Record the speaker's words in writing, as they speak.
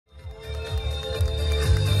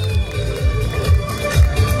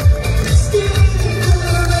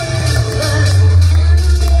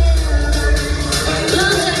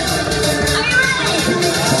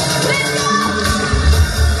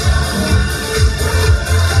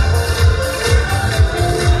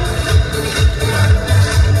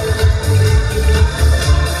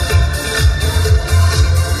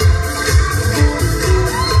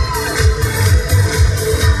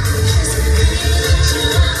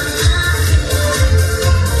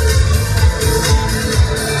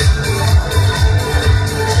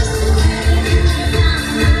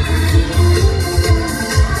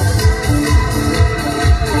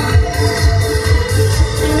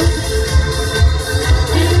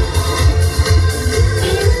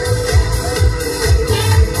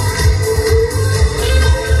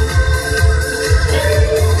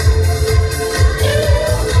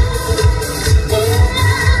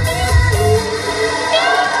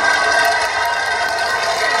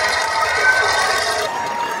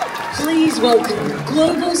welcome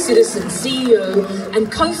Global Citizen CEO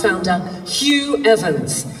and co-founder Hugh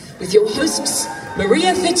Evans, with your hosts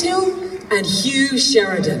Maria Vittil and Hugh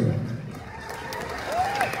Sheridan.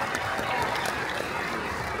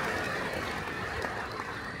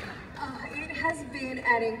 It has been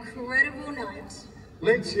an incredible night.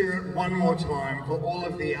 Let's hear it one more time for all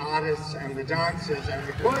of the artists and the dancers and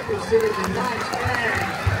the Global Citizen Night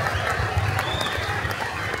Band.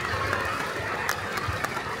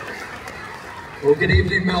 Well, good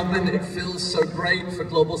evening, Melbourne. It feels so great for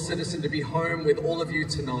Global Citizen to be home with all of you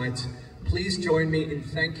tonight. Please join me in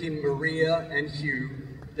thanking Maria and Hugh.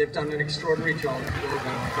 They've done an extraordinary job.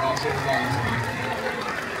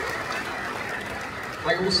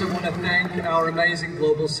 I also want to thank our amazing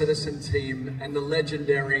Global Citizen team and the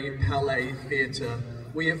legendary Palais Theatre.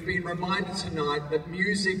 We have been reminded tonight that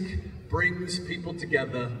music brings people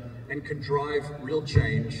together and can drive real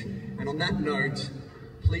change. And on that note,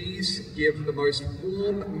 please give the most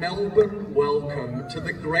warm Melbourne welcome to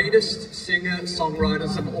the greatest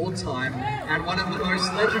singer-songwriters of all time and one of the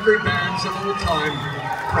most legendary bands of all time,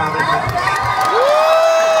 Proud of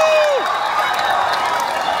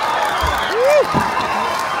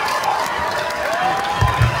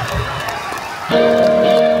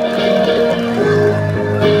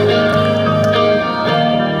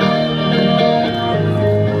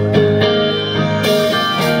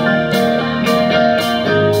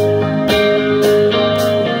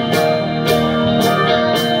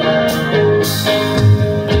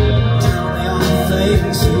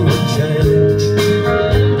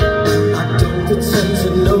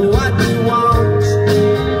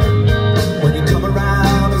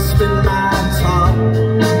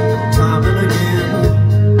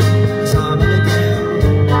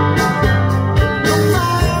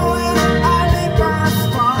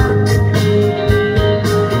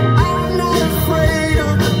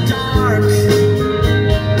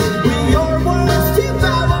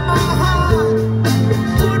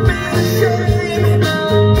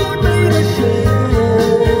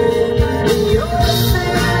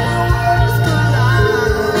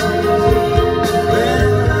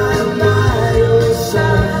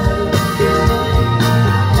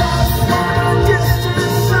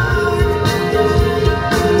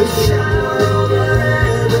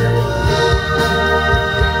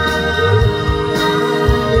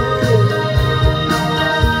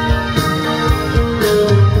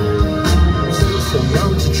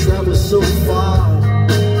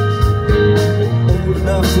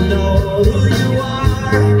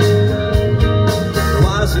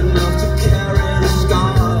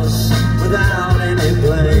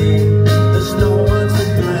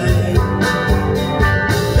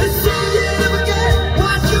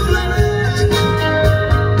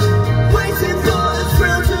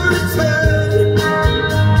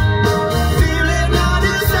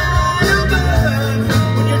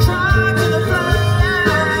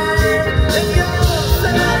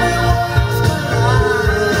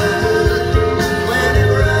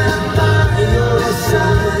whenever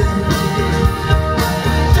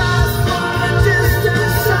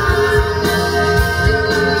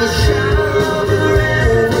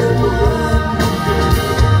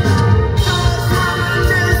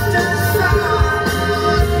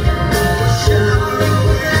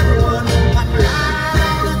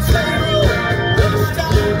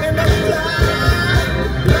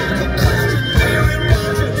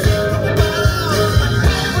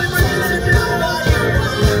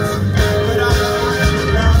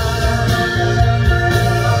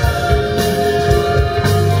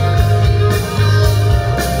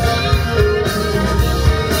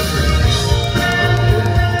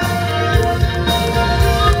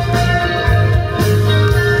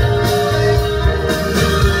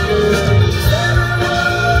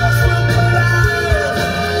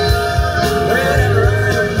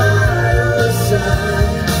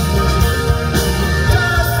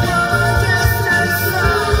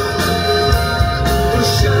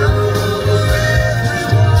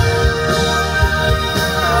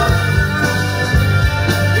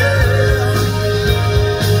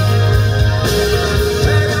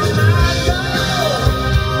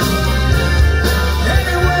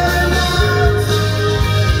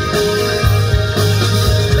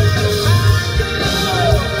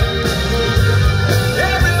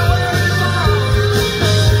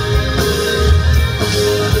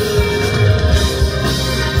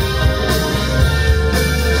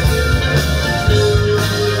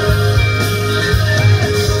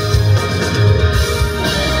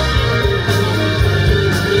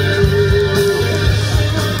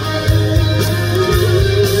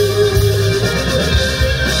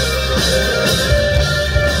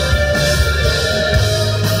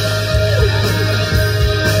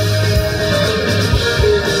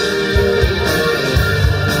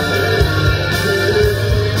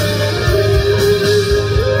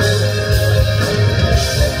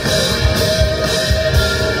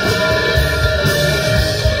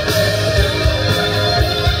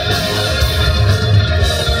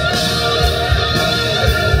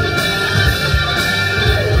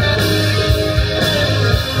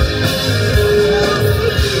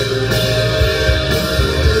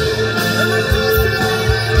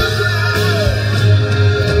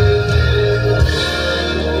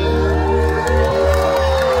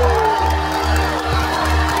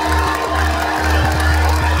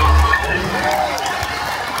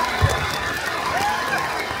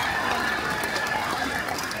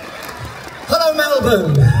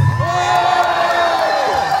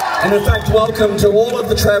And in fact, welcome to all of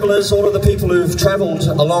the travellers, all of the people who've travelled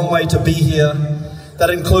a long way to be here. That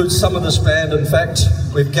includes some of this band. In fact,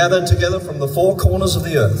 we've gathered together from the four corners of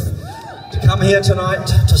the earth to come here tonight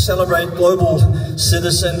to celebrate Global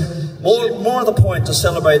Citizen. More of the point, to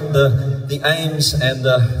celebrate the aims and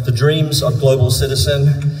the dreams of Global Citizen.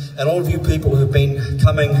 And all of you people who've been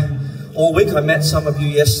coming all week. I met some of you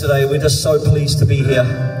yesterday. We're just so pleased to be here.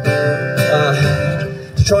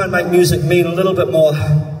 To try and make music mean a little bit more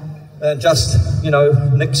than just, you know,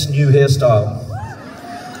 Nick's new hairstyle.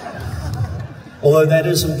 Although that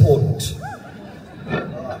is important.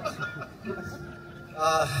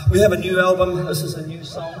 We have a new album. This is a new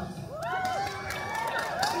song.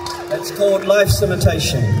 It's called Life's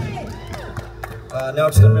Imitation. Now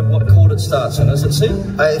it's going to remember what chord it starts in. Is it C?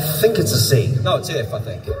 I think it's a C. No, it's F, I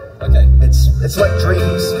think. Okay. It's like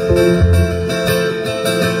dreams.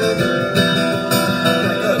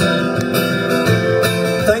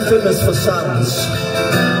 Thank goodness for sons.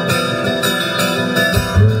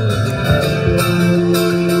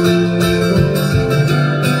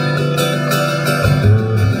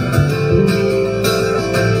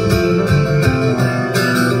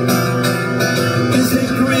 Is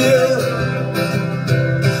it real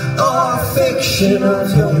or fiction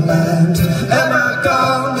of your mind? Am I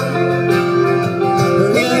gone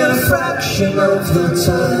in a fraction of the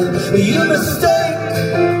time? You mistake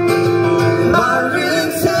my real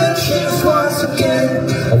intentions once again.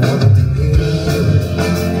 I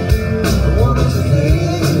wanted to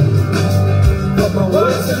hear, but my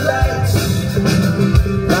words are light,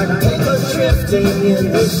 like paper drifting in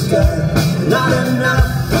the sky. Not enough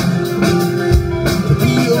to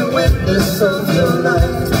be a witness of your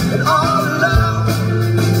life. And all along,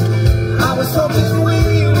 I was hoping we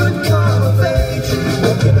would come of age.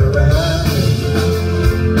 Walking around,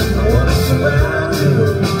 I want to surround you.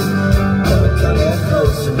 Can't get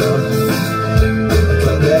close enough. I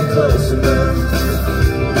can't get close enough.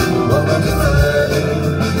 I want to find you.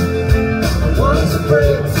 I want to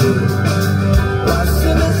break through life's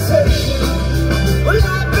imitation. Well,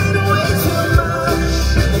 I've been way too much.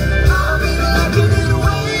 I've been liking it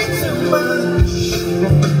way too much.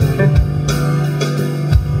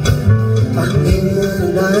 I'm here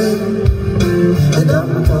tonight, and I'm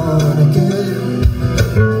gone again.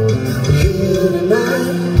 I'm here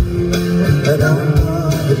tonight. And I'm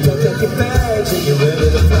gone, but don't take your bags and you're ready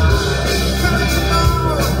to fly.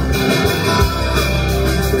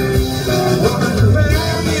 I wanna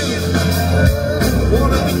grab you, I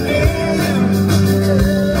wanna be near you,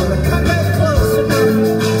 but I can't get close enough,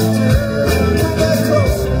 I can't get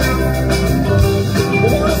close enough. I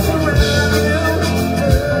wanna surround you,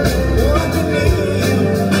 I wanna be near you,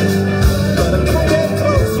 but I can't get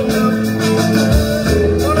close enough, I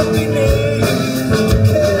wanna be near you.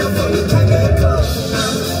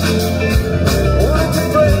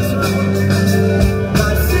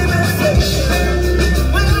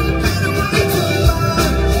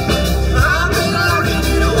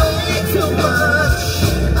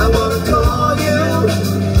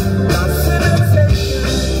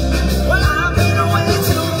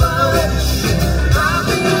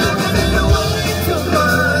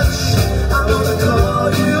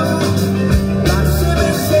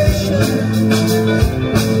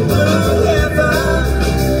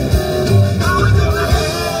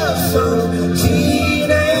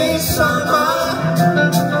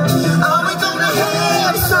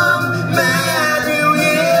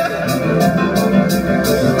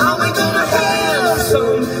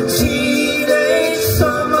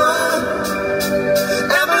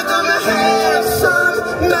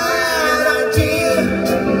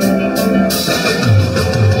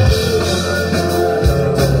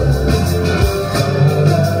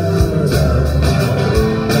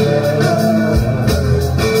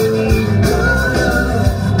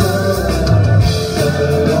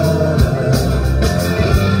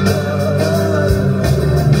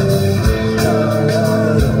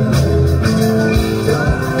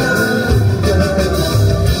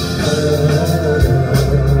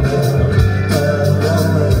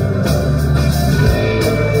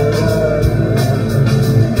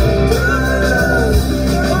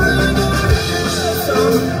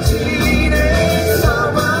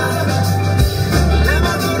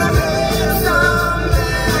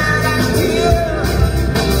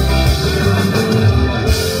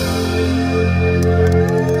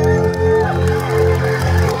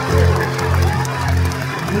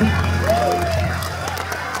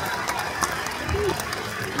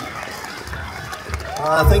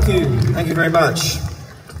 Thank you very much.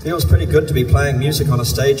 Feels pretty good to be playing music on a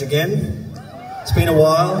stage again. It's been a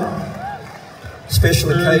while.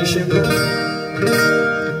 Special occasion.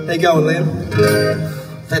 How you going,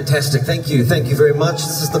 Liam? Fantastic, thank you very much.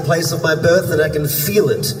 This is the place of my birth and I can feel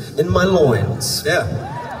it in my loins. Yeah.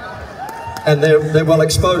 And they're well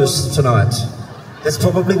exposed tonight. That's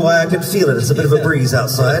probably why I can feel it. It's a bit of a breeze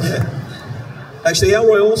outside. Yeah. Actually,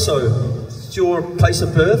 Elroy also, it's your place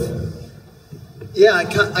of birth? Yeah, I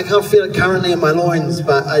can't feel it currently in my loins,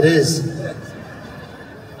 but it is.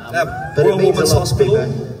 But Royal Women's Hospital? Back.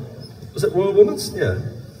 Was it Royal Women's? Yeah.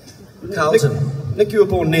 Carlton. Nick, you were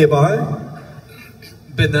born nearby?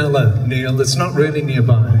 Benalla, Neil. It's not really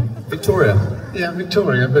nearby. Victoria? Yeah,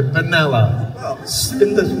 Victoria, but Benalla. Oh, it's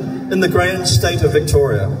in the grand state of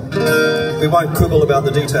Victoria. We won't quibble about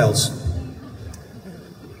the details.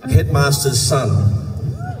 Headmaster's son.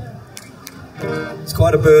 It's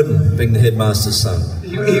quite a burden being the headmaster's son.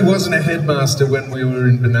 He wasn't a headmaster when we were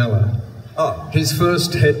in Benalla. Oh. His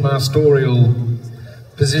first headmastorial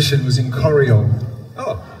position was in Corryong.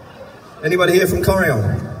 Oh. Anybody here from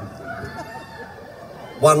Corryong?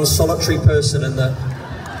 One solitary person in the...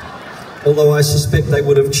 Although I suspect they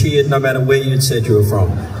would have cheered no matter where you'd said you were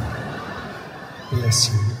from. Bless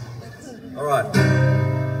you. All right.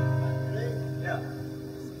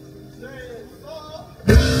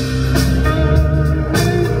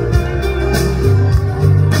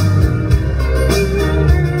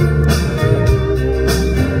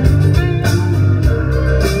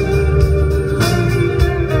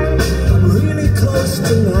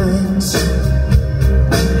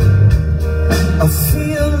 I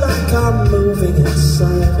feel like I'm moving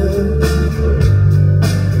inside her,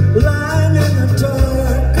 lying in the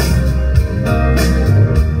dark.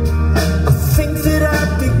 I think that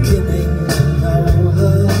I'm beginning to know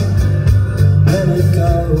her. Let it go.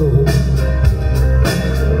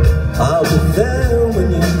 I'll be there when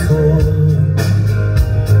you call.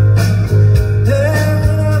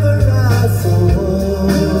 Whenever I fall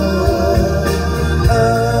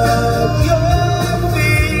at your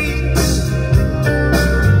feet,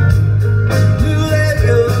 you let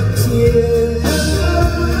your tears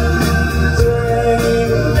rain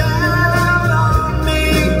down on me.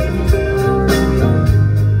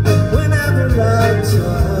 Whenever I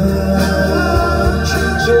touch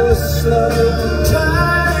your slow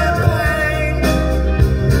time pain,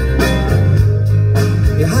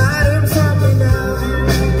 you're hiding from me now.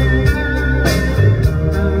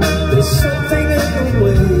 There's something in the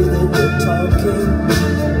way that you're talking.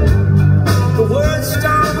 The words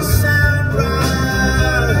don't sound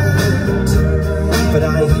right, but I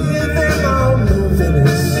hear them all moving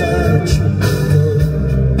inside you.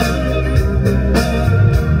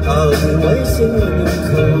 I'll be waiting when you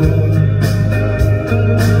call.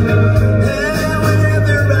 And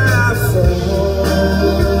whenever I fall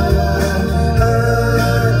at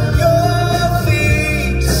your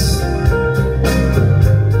feet,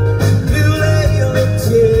 you lay your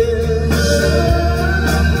tears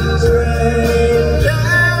rain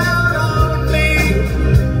down on me.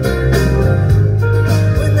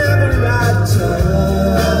 Whenever I touch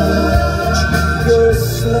your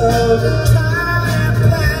slow time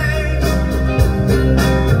pain,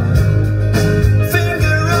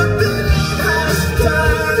 finger of it has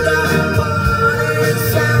turned upon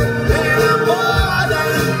itself, and I'm more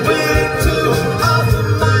than willing to offer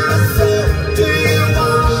myself. Do you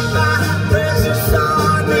want my presence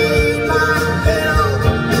or need my help?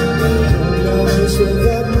 Who knows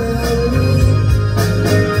without my need?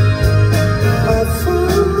 I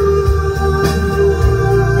fall.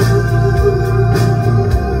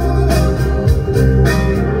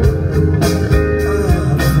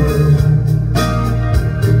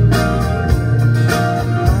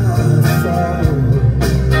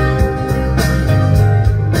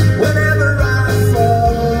 Whenever I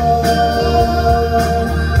fall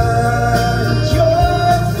at your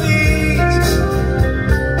feet,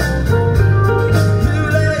 you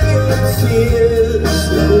lay your tears,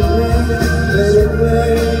 let it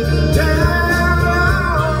rain down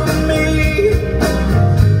on me.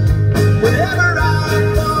 Whenever I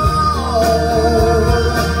fall,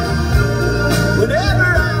 whenever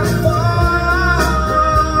I fall.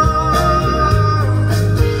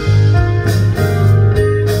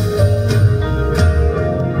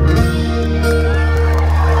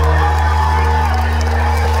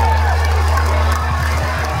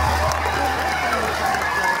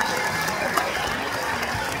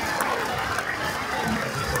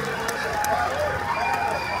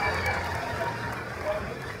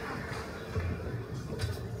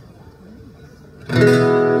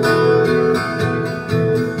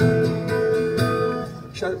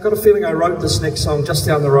 I've got a feeling I wrote this next song just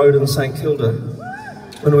down the road in St Kilda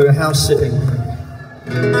when we were house sitting.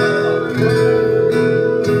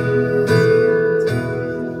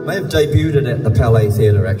 debuted it at the Palais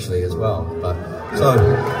Theatre actually as well, but so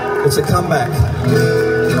it's a comeback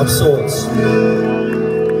of sorts.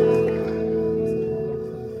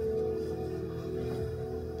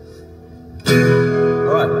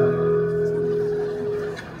 All right.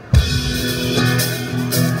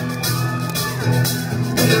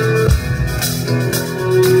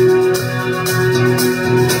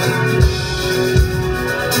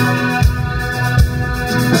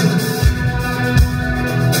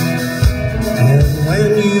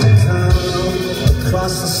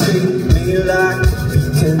 Me like a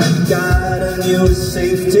beacon guiding you to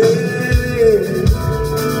safety.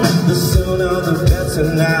 The sooner the better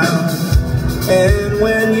now. And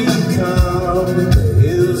when you come, the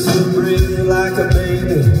hills will breathe like a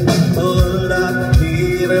baby, pulled up,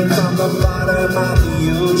 heaving from the bottom of the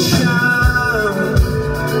ocean.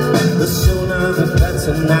 The sooner the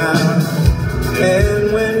better now.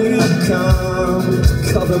 And when you come,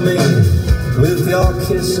 cover me with your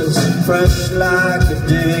kisses, fresh like a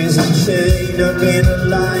daisy chain, and in a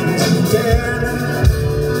light again.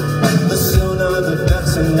 The sooner the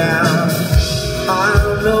better now.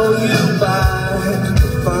 I'll know you by the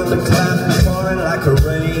thunderclap pouring like a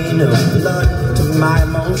rain of blood to my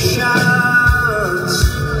emotions.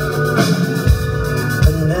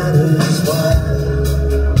 And that is why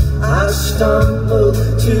I stumble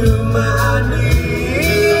to my knees.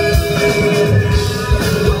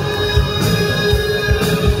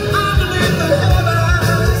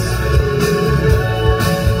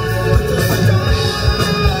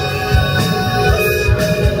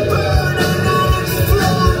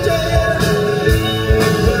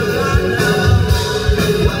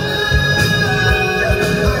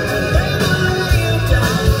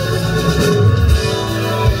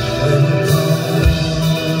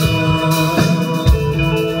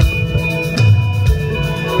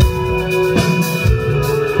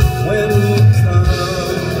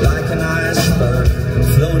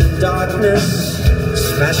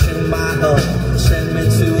 Smashing my heart, send me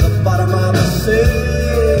to the bottom of the sea.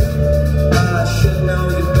 I should know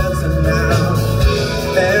you better now.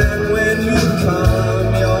 And when you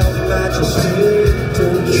come, your majesty, to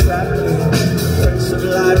trap me, Prince of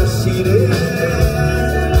Light receded.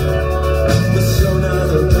 The sooner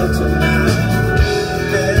the better now.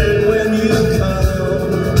 And when you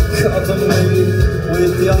come, cover me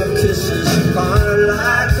with your kisses, fire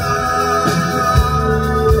like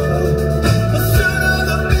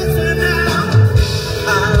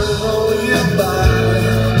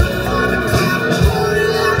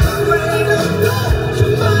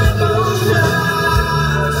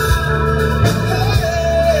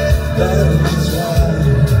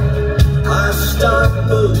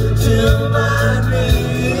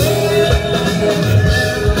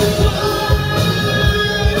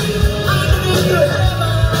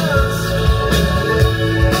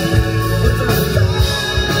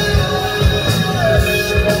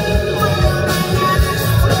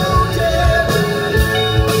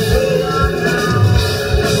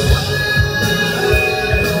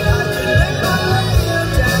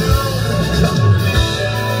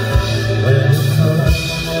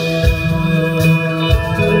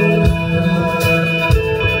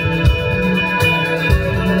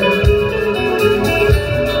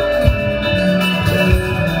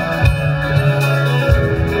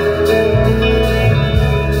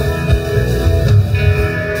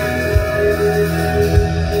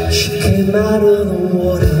out of the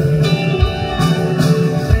water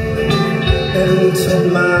into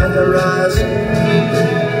my horizon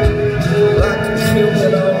like a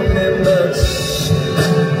cupid on nimbus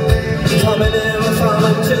coming in from a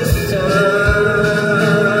distance.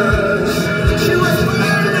 She was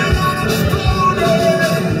burning and exploding,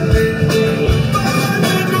 burning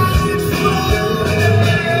and exploding.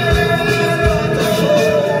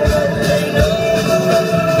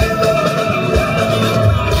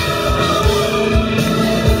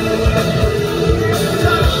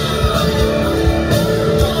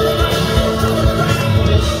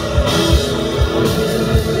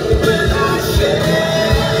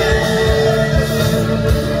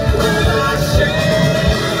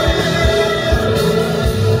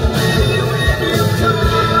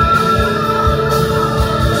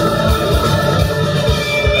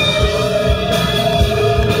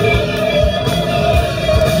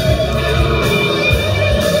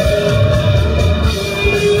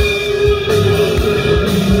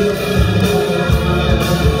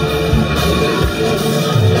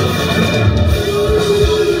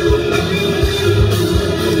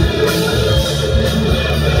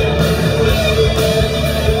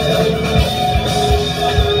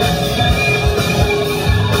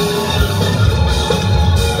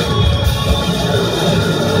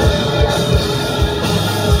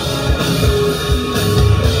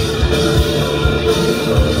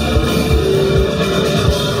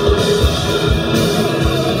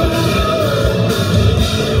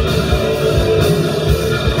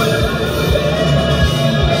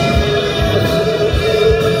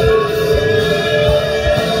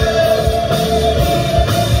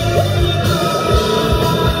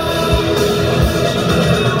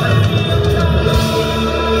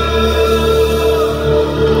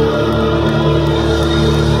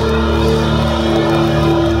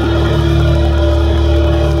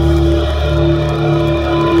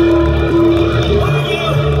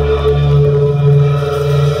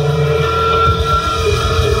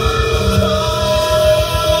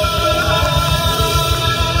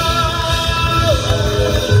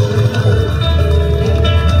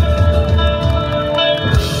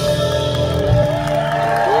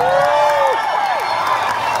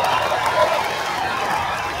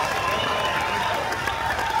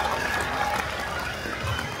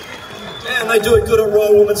 they do it good at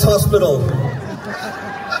Royal Women's Hospital.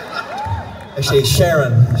 Actually,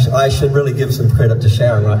 Sharon, I should really give some credit to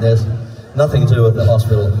Sharon right there. Nothing to do with the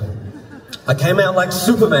hospital. I came out like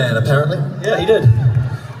Superman, apparently. Yeah, he did.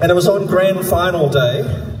 And it was on grand final day,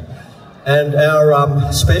 and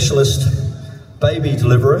our specialist baby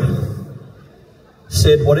deliverer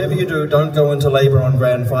said, whatever you do, don't go into labour on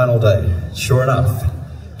grand final day. Sure enough,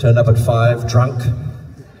 turned up at 5, drunk,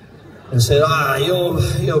 and said,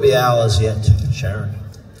 you'll be hours yet, Sharon.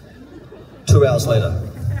 2 hours later.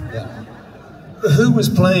 Yeah. Who was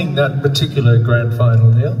playing that particular grand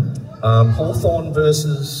final, Neil? Hawthorn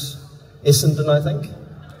versus Essendon, I think.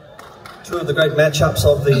 2 of the great matchups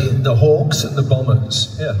of the Hawks and the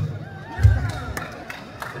Bombers. Yeah.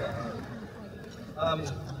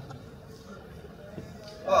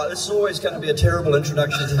 This is always going to be a terrible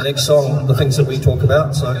introduction to the next song, the things that we talk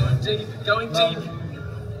about, so... Going deep.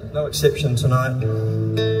 No exception tonight.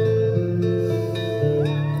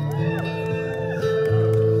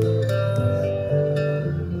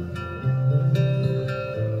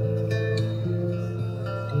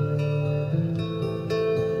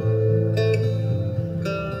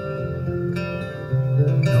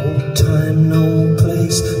 No time, no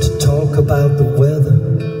place to talk about the weather.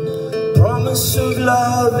 Promise of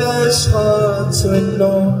love is hard to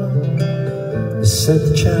ignore. They said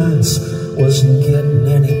the chance wasn't getting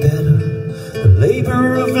any better. The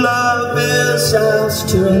labor of love is ours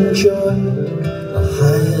to enjoy. The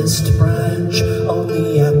highest branch on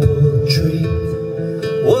the apple tree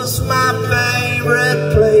was my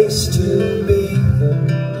favorite place to be.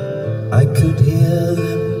 I could hear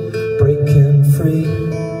them breaking free,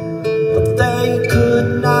 but they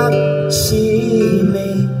could not see me.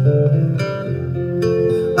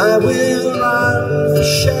 I will run for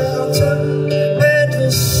shelter, and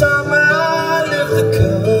this summer live the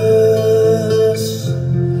curse.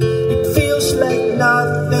 It feels like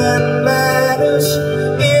nothing matters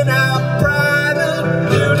in our pride.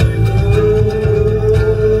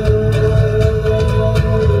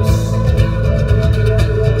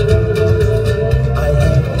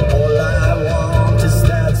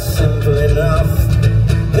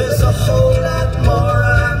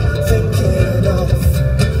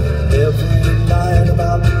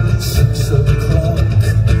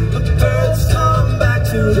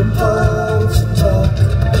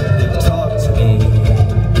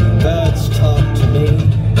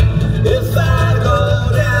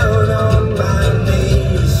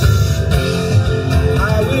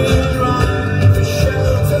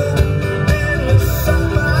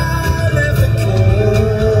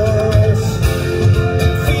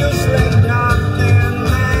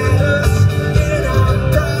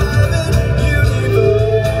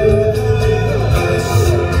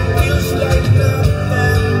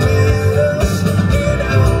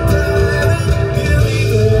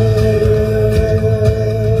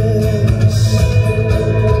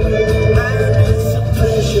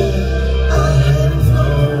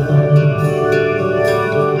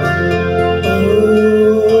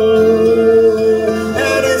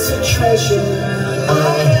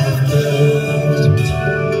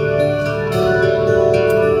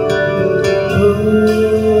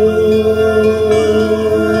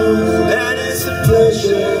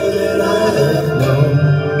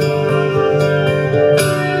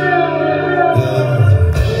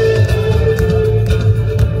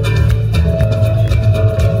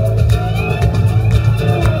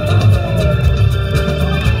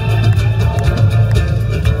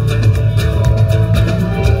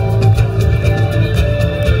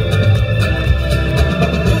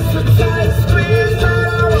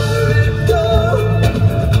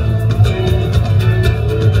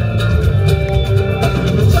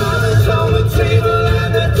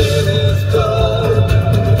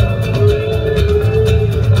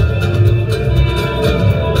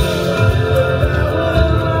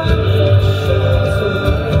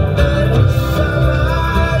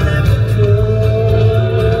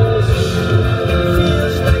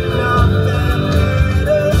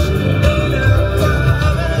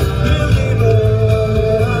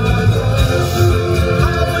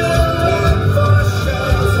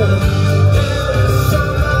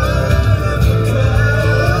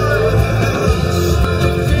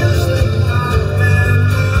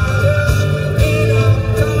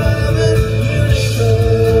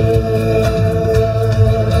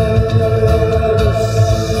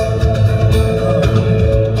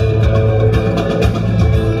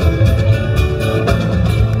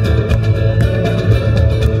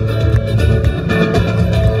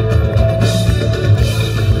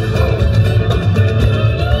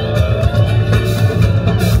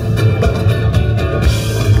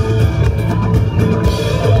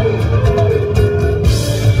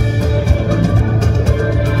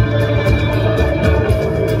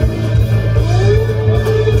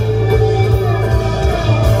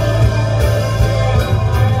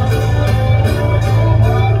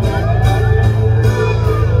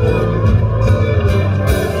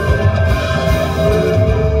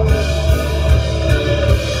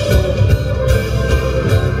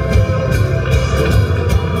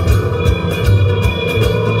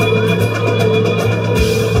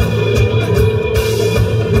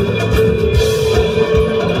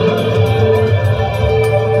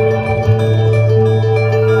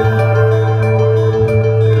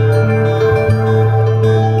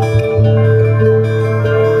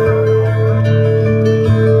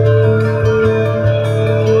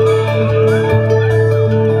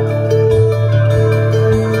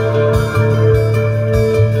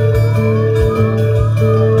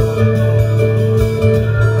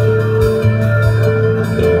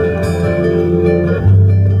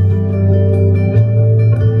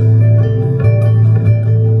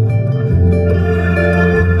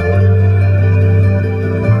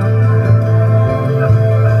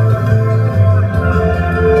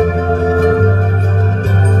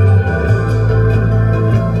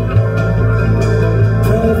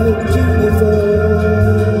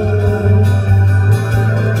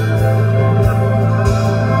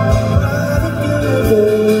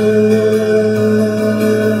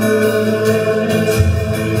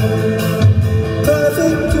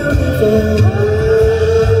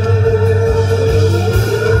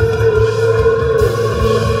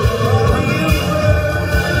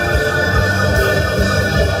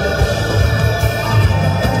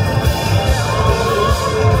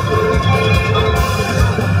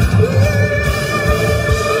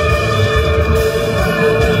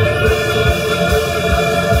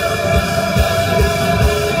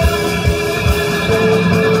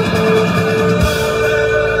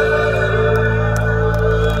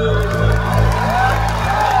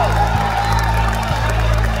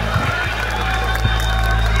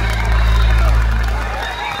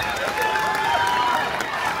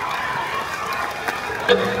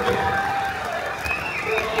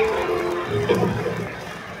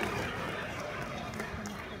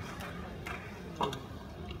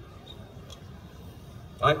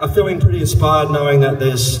 I'm feeling pretty inspired knowing that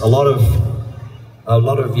there's a lot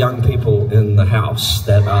of young people in the house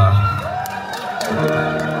that are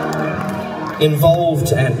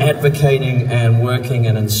involved and advocating and working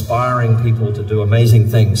and inspiring people to do amazing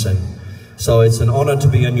things. And so it's an honor to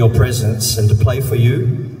be in your presence and to play for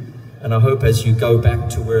you. And I hope as you go back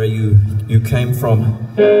to where you came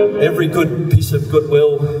from, every good piece of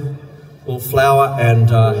goodwill will flower and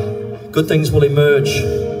good things will emerge,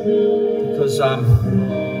 because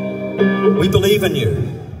we believe in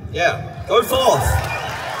you. Yeah, go forth.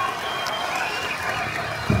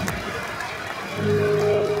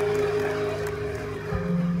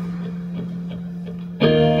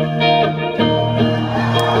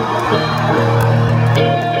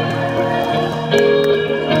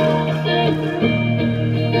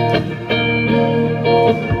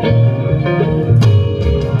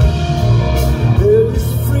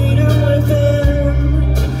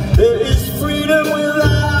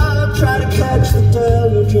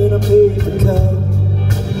 In a paper cup.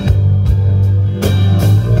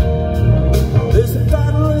 There's a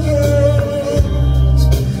battle ahead.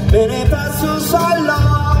 Many battles are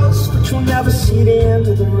lost, but you'll never see the end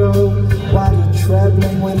of the road while you're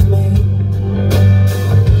traveling with me.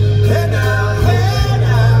 Hey now,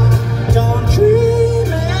 don't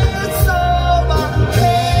dream it's over.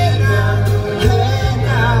 Hey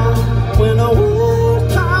now, when the world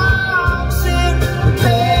comes in,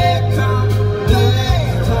 they come.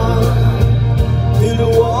 Through the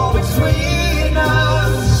wall between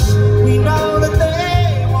us, we know that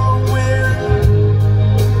they won't win.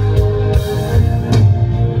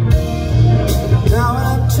 Now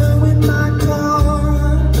I'm towing my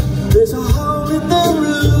car. There's a hole in the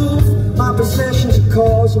roof. My possessions are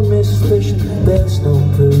causing me suspicion. There's no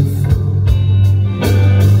proof.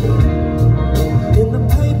 In the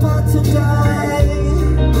paper today,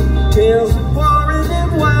 tales of war and their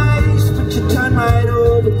ways, but you turn right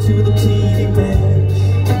over to the TV page.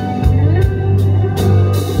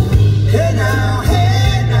 Hey now,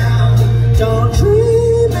 don't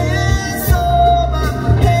dream it's over.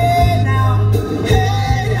 Hey now,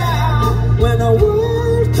 when the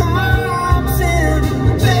world comes in,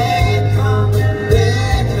 they come.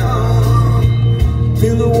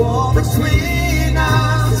 Through the wall between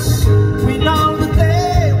us, we know that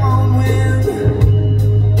they won't win.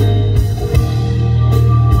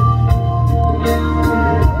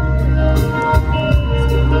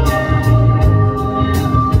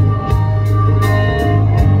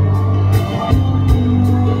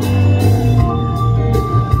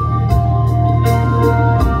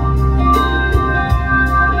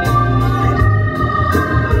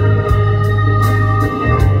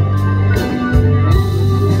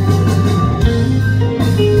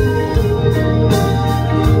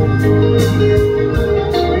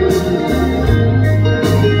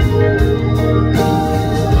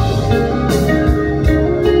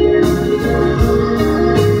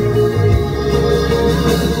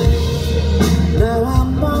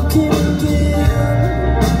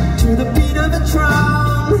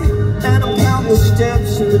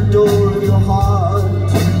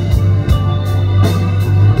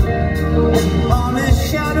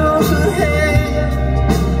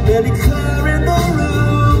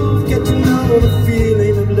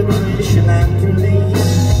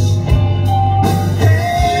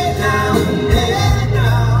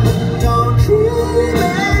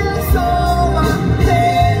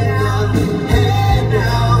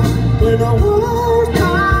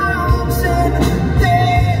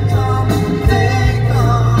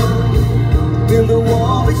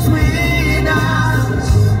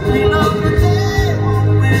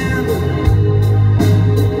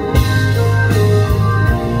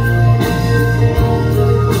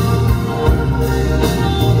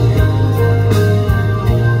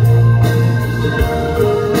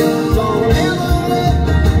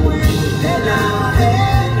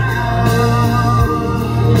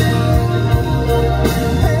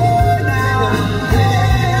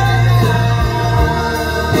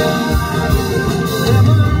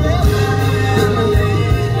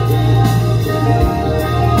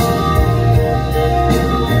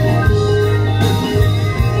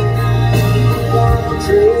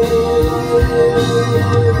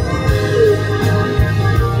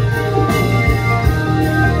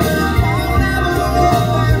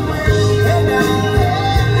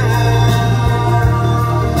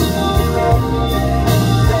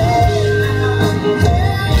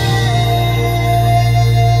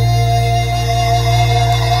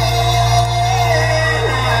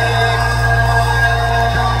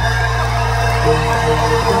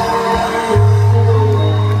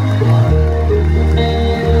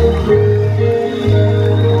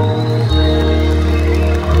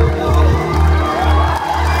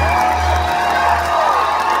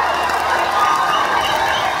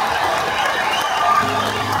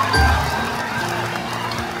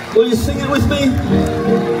 with me?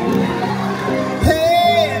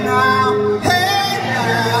 Hey now,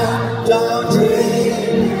 don't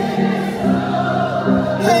dream.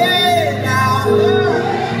 Hey now,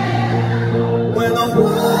 when the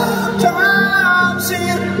world comes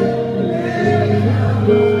in,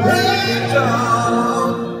 hey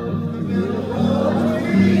down,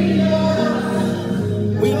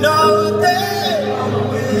 we know they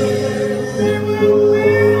will win.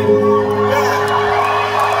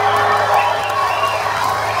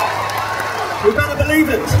 We better believe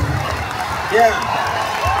it. Yeah.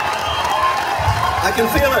 I can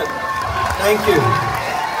feel it. Thank you.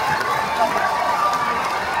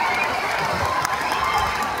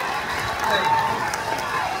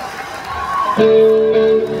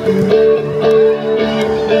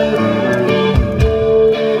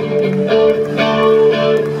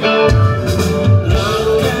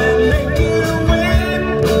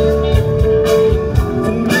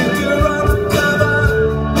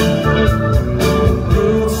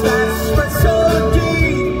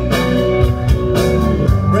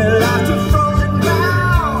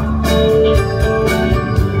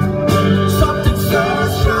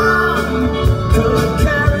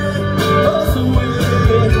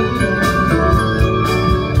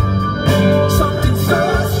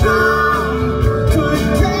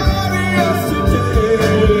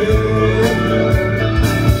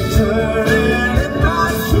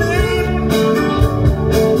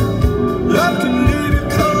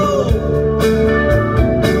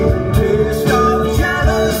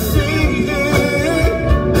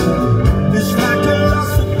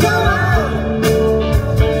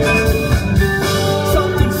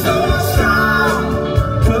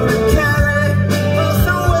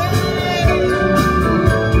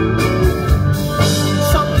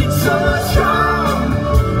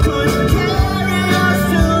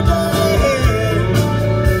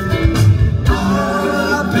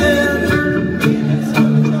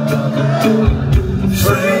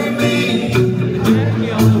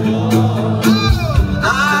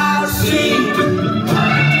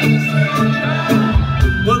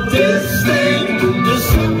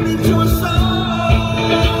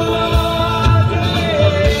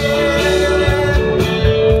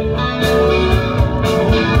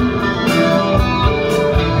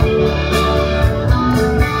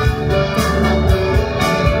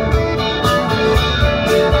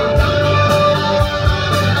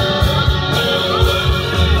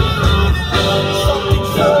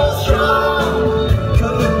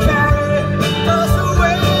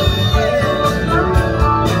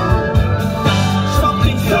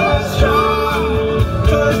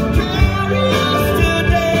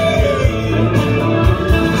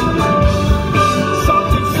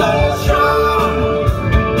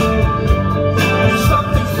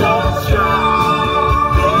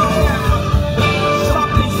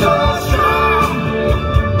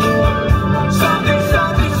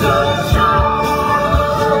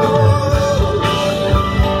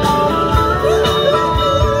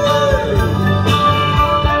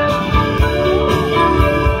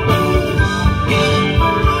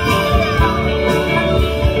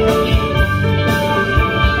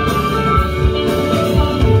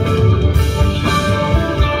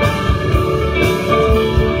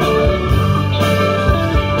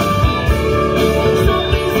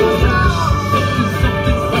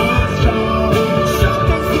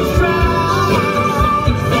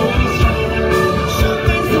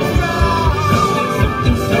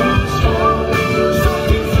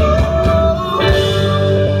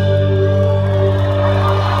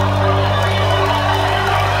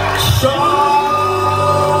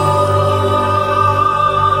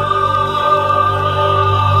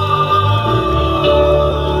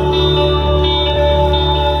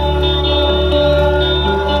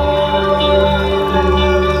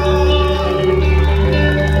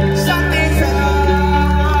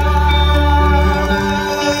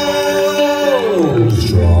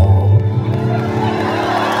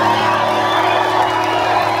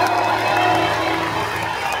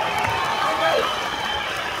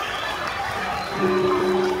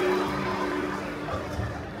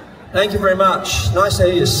 Thank you very much. Nice to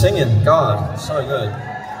hear you singing. God, so good.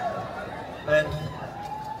 And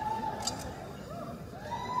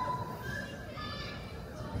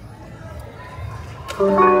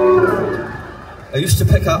I used to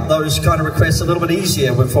pick up those kind of requests a little bit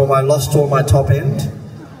easier before I lost all my top end.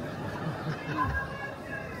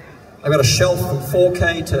 I got a shelf from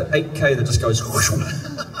 4K to 8K that just goes whoosh.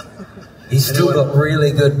 He's still got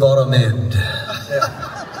really good bottom end. Yeah.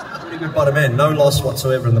 Pretty good bottom end. No loss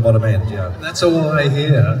whatsoever in the bottom end, yeah. That's all I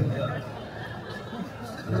hear.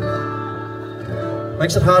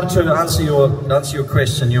 Makes it harder to answer your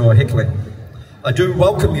question, your heckling. I do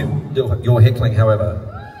welcome your heckling, however.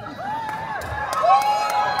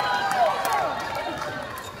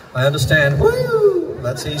 I understand. Woo!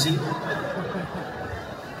 That's easy.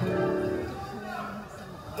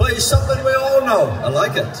 Please, something we all know. I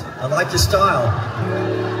like it. I like your style.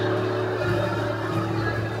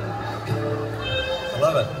 I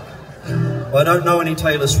love it. Well, I don't know any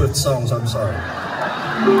Taylor Swift songs, I'm sorry.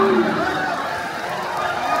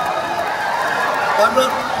 I'm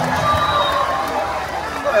not...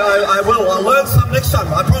 I will. I'll learn some next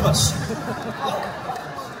time, I promise.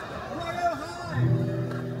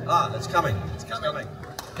 Ah, it's coming. It's coming.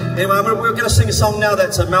 Anyway, we're going to sing a song now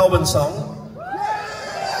that's a Melbourne song.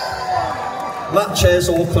 Much as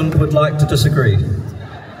Auckland would like to disagree.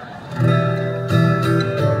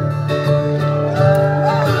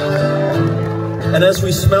 And as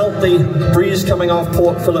we smelt the breeze coming off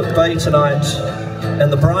Port Phillip Bay tonight,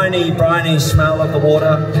 and the briny smell of the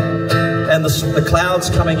water, and the clouds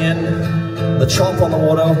coming in, the chop on the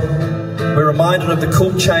water, we're reminded of the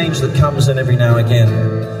cool change that comes in every now and again,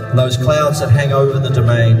 and those clouds that hang over the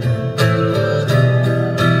domain.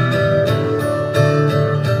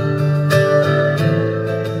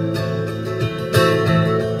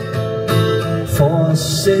 4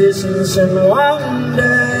 seasons in one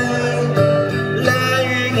day,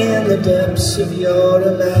 lying in the depths of your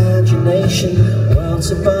imagination,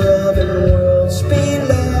 worlds above and worlds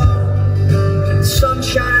below. The sun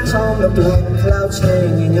shines on the black clouds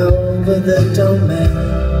hanging over the domain.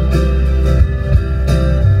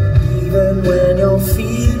 Even when you're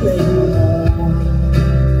feeling warm,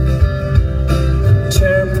 the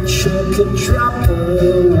temperature could drop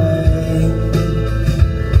away.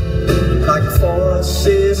 Like 4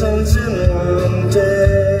 seasons in one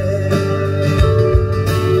day,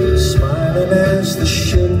 smiling as the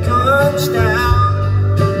ship comes down.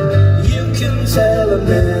 You can tell a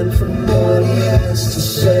man from what he has to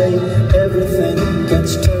say. Everything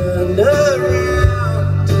gets turned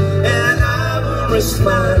around, and I will risk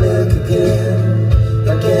my neck again.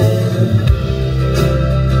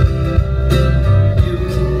 You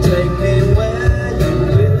can take me where you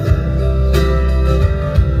will,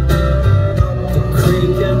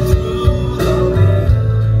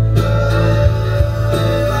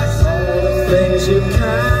 you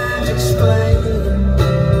can't explain.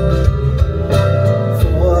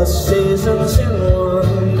 4 seasons in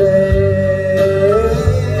one day.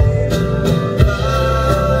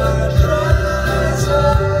 Blood dries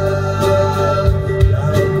up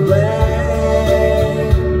like rain,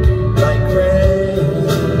 like rain.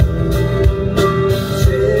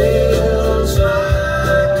 Feels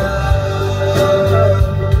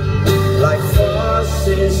like 4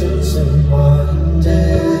 seasons in one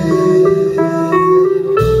day.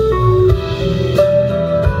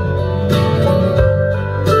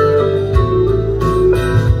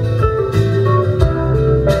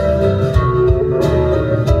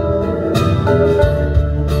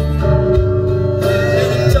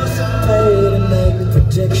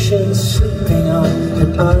 Sleeping on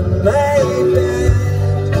an unmade bed,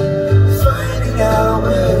 finding out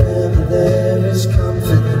wherever there is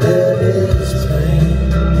comfort, there is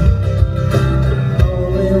pain.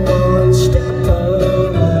 Only one step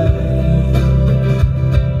away,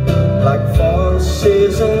 like 4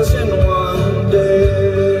 seasons in one day.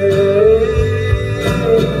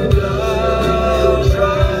 Love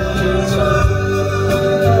dries up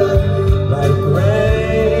like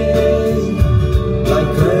rain,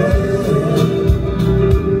 like rain.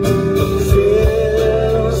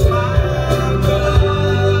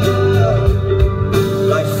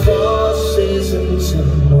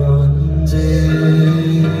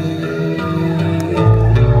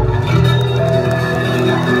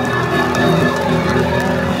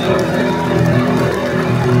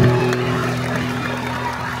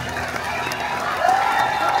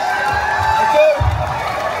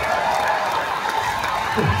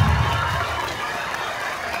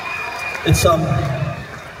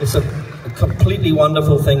 It's a completely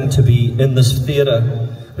wonderful thing to be in this theatre,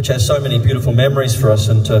 which has so many beautiful memories for us,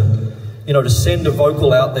 and to send a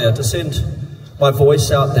vocal out there, to send my voice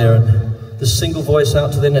out there, and this single voice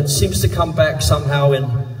out to them, it seems to come back somehow in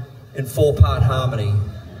 4-part harmony.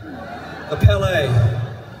 The Palais.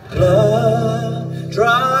 Blood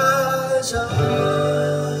dries up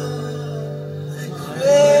like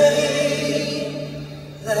rain,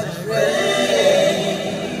 like rain.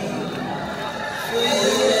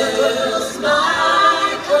 Fills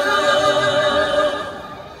my cup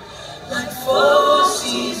like 4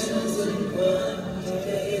 seasons in one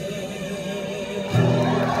day.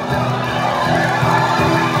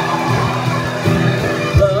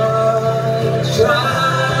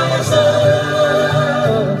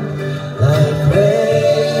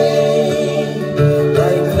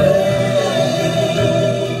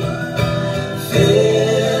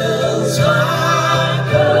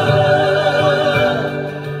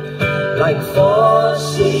 like 4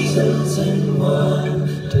 seasons in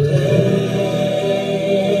one day.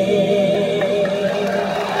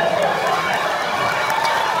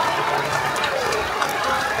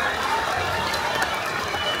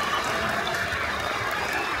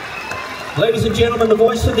 Ladies and gentlemen, the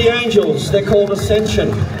voice of the angels, they're called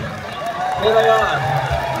Ascension. Here they are.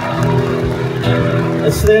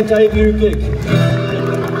 It's their debut gig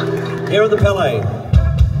here at the Palais.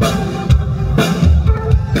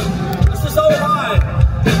 This is Oh Hi,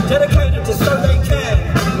 dedicated to So They Can.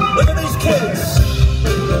 Look at these kids.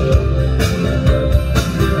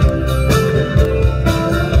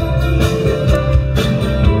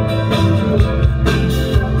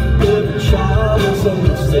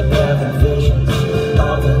 Having visions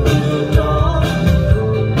of a new dawn.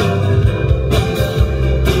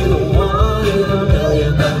 You're the one in a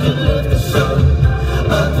million that can lift the sun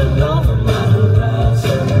up and over my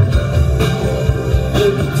horizon. You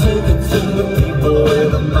can take it to the people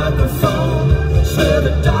with a microphone, share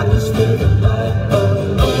the darkness with the light.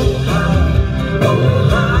 Oh,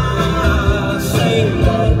 I sing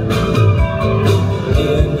light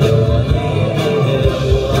in your head.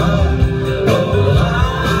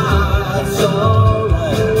 It's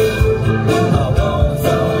alright, I won't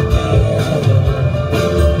forget.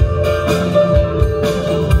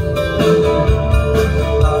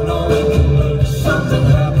 I know we can make something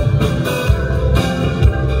happen.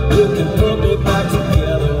 You can put me back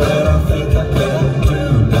together when I think I can't do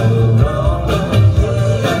no wrong.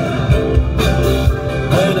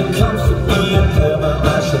 When it comes to being clever, I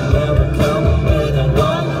should never come with a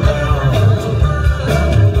wrong out.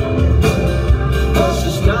 'Cause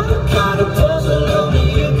she's not the kind of puzzle only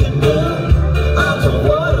you can do.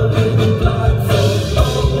 Underwater with me blindfold.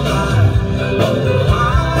 Oh, I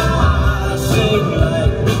sing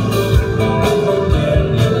like when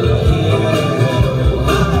you're here.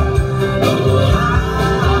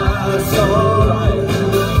 Oh, it's alright.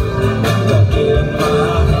 You're in my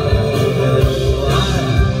head.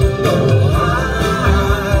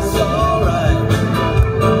 Oh, it's alright.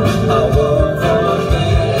 I won't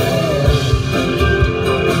forget.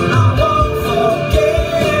 I won't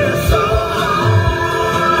forget. It's alright.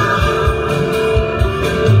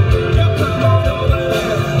 You come on over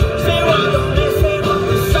there. See why don't they say what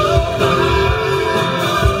it's alright.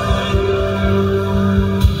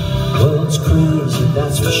 Well, it's crazy,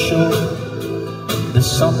 that's for sure. There's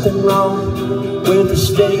something wrong with the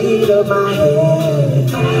state of my head.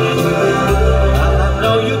 I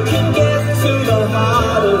know you can get to the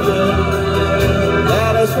heart of it.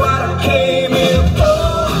 That is what I came here for.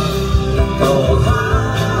 Oh,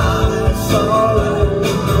 it's alright.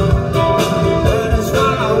 That is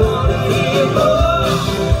what I wanna hear more.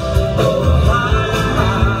 Oh,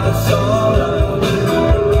 it's alright.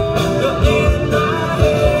 You're in my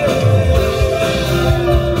head.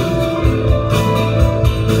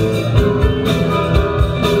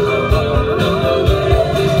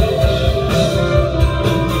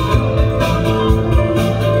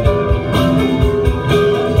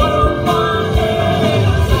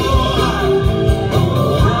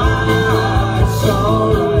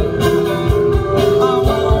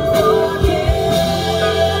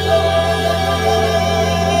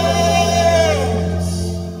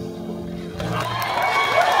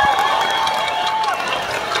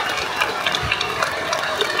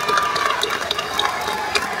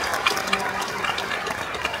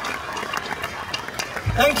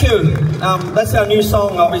 Thank you. That's our new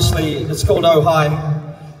song, obviously. It's called Oh Hi.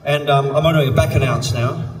 And I'm going to back announce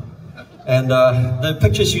now. And the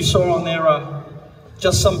pictures you saw on there are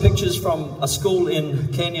just some pictures from a school in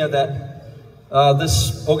Kenya that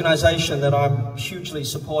this organization that I'm hugely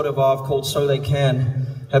supportive of, called So They Can,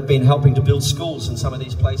 have been helping to build schools in some of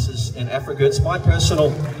these places in Africa. It's my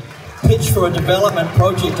personal pitch for a development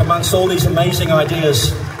project amongst all these amazing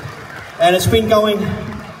ideas. And it's been going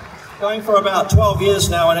for about 12 years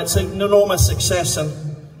now, and it's an enormous success. And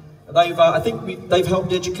they've, I think they've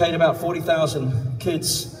helped educate about 40,000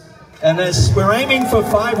 kids. And we're aiming for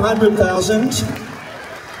 500,000.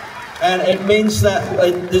 And it means that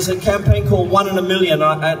there's a campaign called 1 in a Million.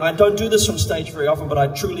 I don't do this from stage very often, but I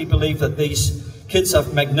truly believe that these kids are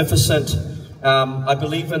magnificent. I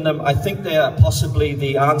believe in them. I think they are possibly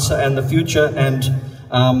the answer and the future, and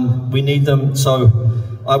we need them. So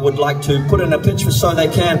I would like to put in a pitch for So They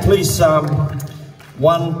Can. Please, $1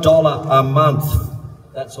 a month.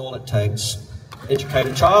 That's all it takes. Educate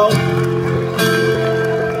a child.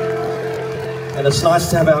 And it's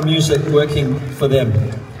nice to have our music working for them.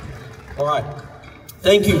 All right.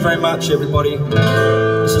 Thank you very much, everybody.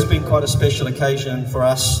 This has been quite a special occasion for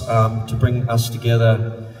us to bring us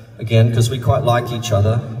together again, because we quite like each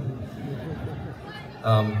other.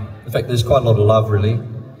 In fact, there's quite a lot of love, really.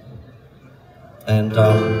 And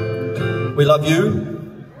we love you.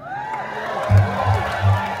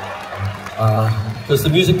 Because the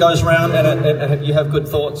music goes around and you have good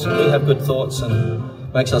thoughts, and we have good thoughts,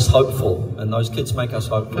 and makes us hopeful, and those kids make us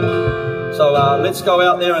hopeful. So let's go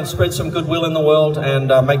out there and spread some goodwill in the world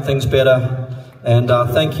and make things better. And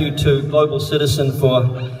thank you to Global Citizen for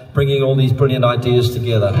bringing all these brilliant ideas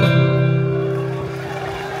together.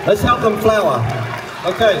 Let's help them flower.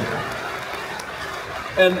 Okay.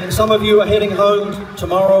 And some of you are heading home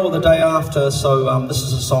tomorrow or the day after, so this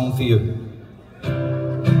is a song for you.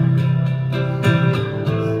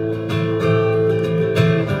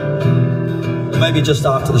 Maybe just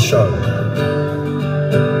after the show.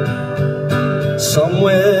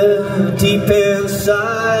 Somewhere deep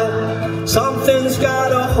inside, something's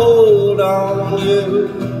got a hold on you,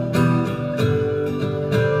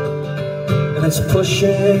 and it's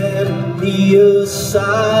pushing me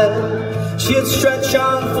aside. She'd stretch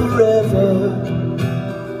on forever.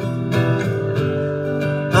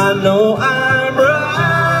 I know I'm right.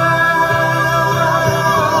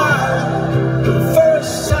 For the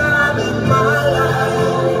first time in my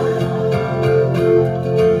life,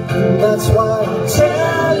 and that's why I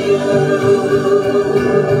tell you,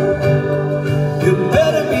 you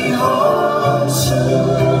better be home soon.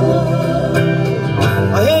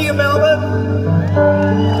 I hear you, Melbourne.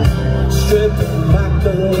 Stripping back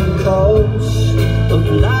the coast of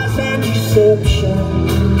lies and deception,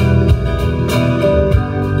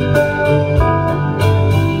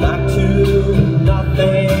 back to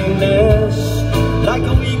nothingness, like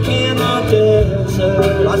a week in the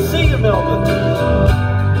desert. I see you, Melbourne.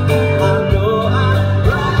 I know I'm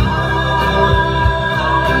right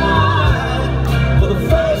for the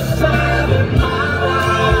first time in my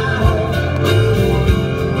life.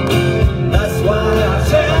 That's why I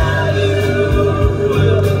tell you,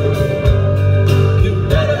 you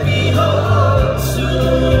better be home soon.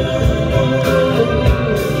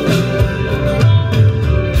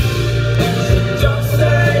 Don't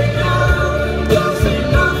say no, don't say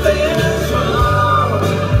nothing is wrong.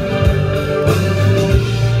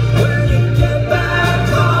 When you get back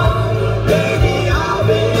home, baby, I'll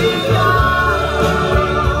be gone.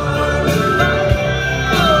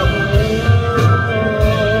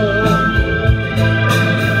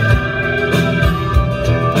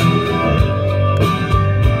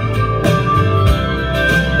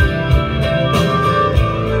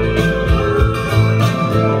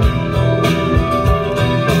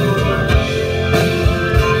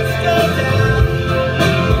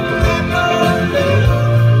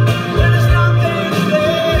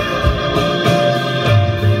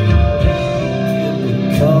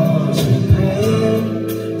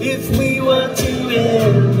 If we were to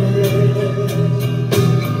end it,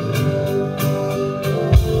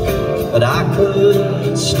 but I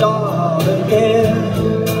could start again.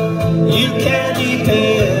 You can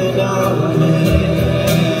depend on me.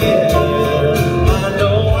 I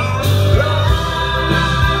know I'm right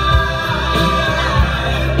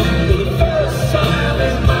for the first time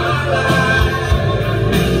in my life.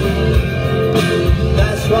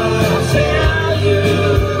 That's why I tell you,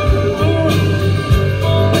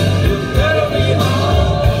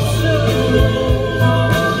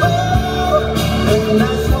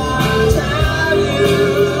 that's why I tell you,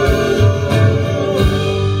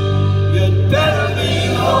 you'd better be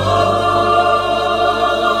home.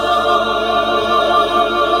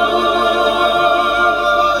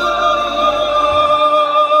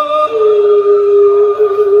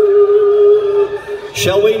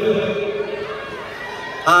 Shall we?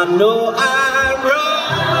 I know I'm right.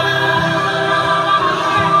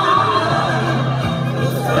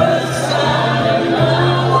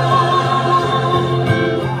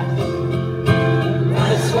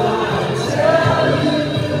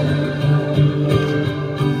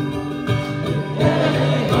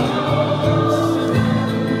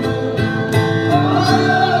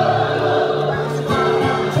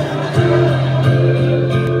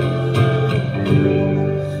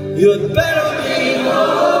 You'd better be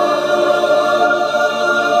home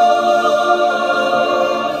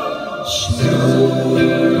soon.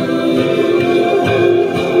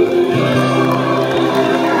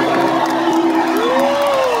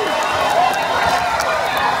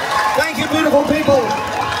 Thank you, beautiful people.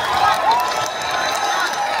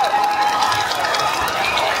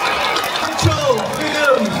 Mitchell,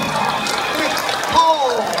 Williams, Nick,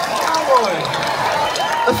 Paul, Alroy,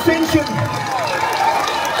 Ascension.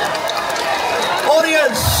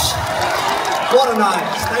 Audience, what a night.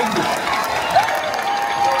 Thank you.